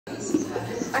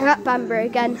I'm at Banbury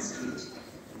again.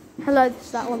 Hello, this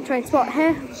is that one train spot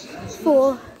here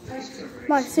for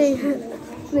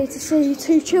me to see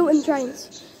two Chiltern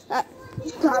trains at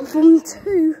platform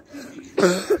 2.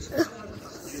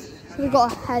 So we've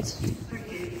got to head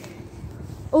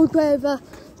all the way over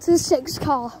to the 6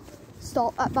 car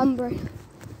stop at Banbury.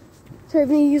 So we're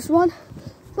going to use one,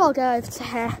 so I'll go over to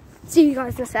here. See you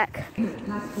guys in a sec.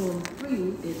 Platform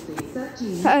 3 is the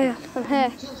 13th I'm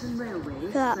here. Chiltern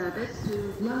Railways that. service to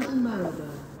London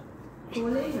Marylebone.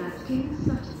 Calling at King's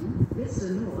Sutton,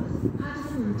 Bicester North,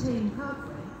 Paddington and Tame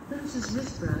Parkway, Princess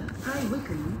Risborough, High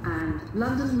Wycombe and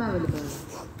London Marylebone.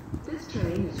 This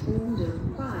train is formed of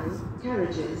 5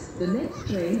 carriages. The next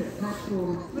train at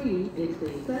platform 3 is the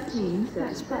 13th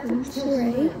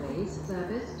Chiltern Railways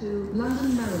service to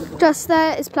London Marylebone. Just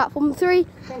there is platform 3,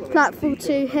 platform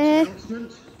 2 here,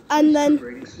 and then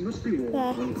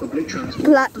there,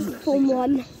 platform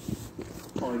 1.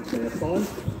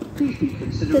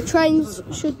 The trains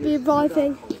should be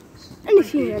arriving in a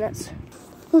few minutes.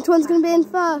 Which one's going to be in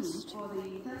first?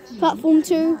 Platform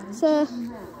 2 to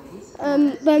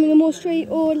Birmingham Moor Street,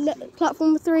 or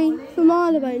platform 3 for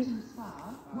Marylebone.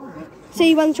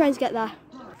 See when the trains get there.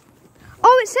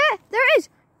 Oh, it's here! There it is!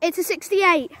 It's a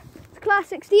 68. It's a class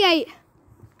 68.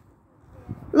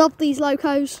 Love these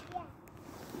locos.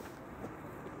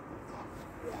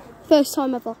 First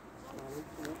time ever.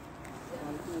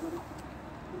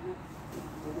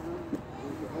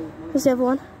 There's the other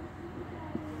one.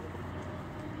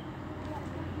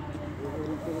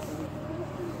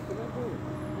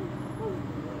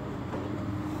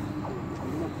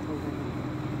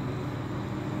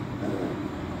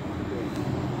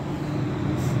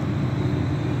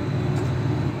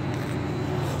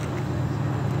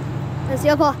 There's the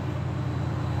other.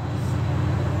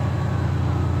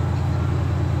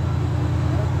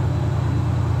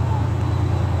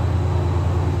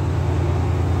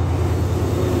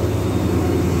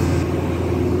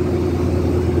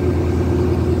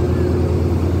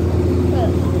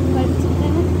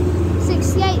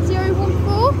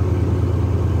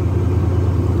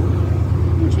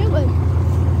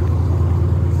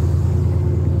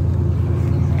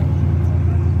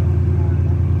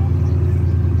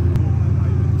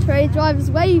 Driver's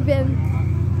waving.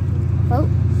 Oh.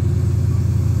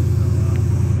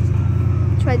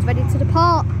 Train's ready to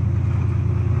depart.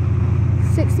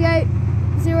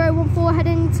 68014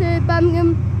 heading to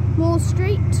Birmingham Moor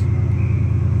Street.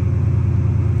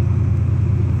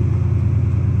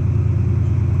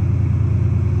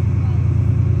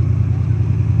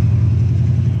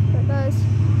 There it goes.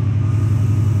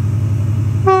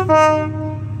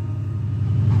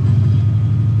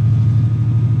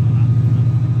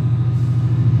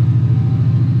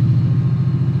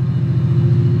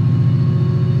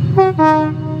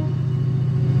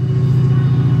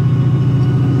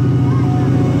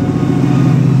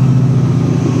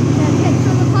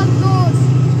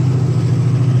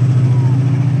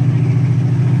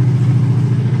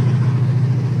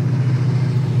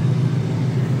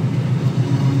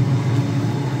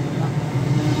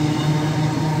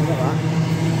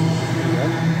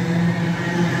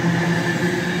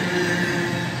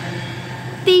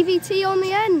 DVT on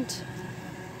the end.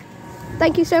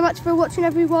 Thank you so much for watching,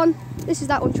 everyone. This is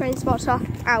that one train spotter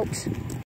out.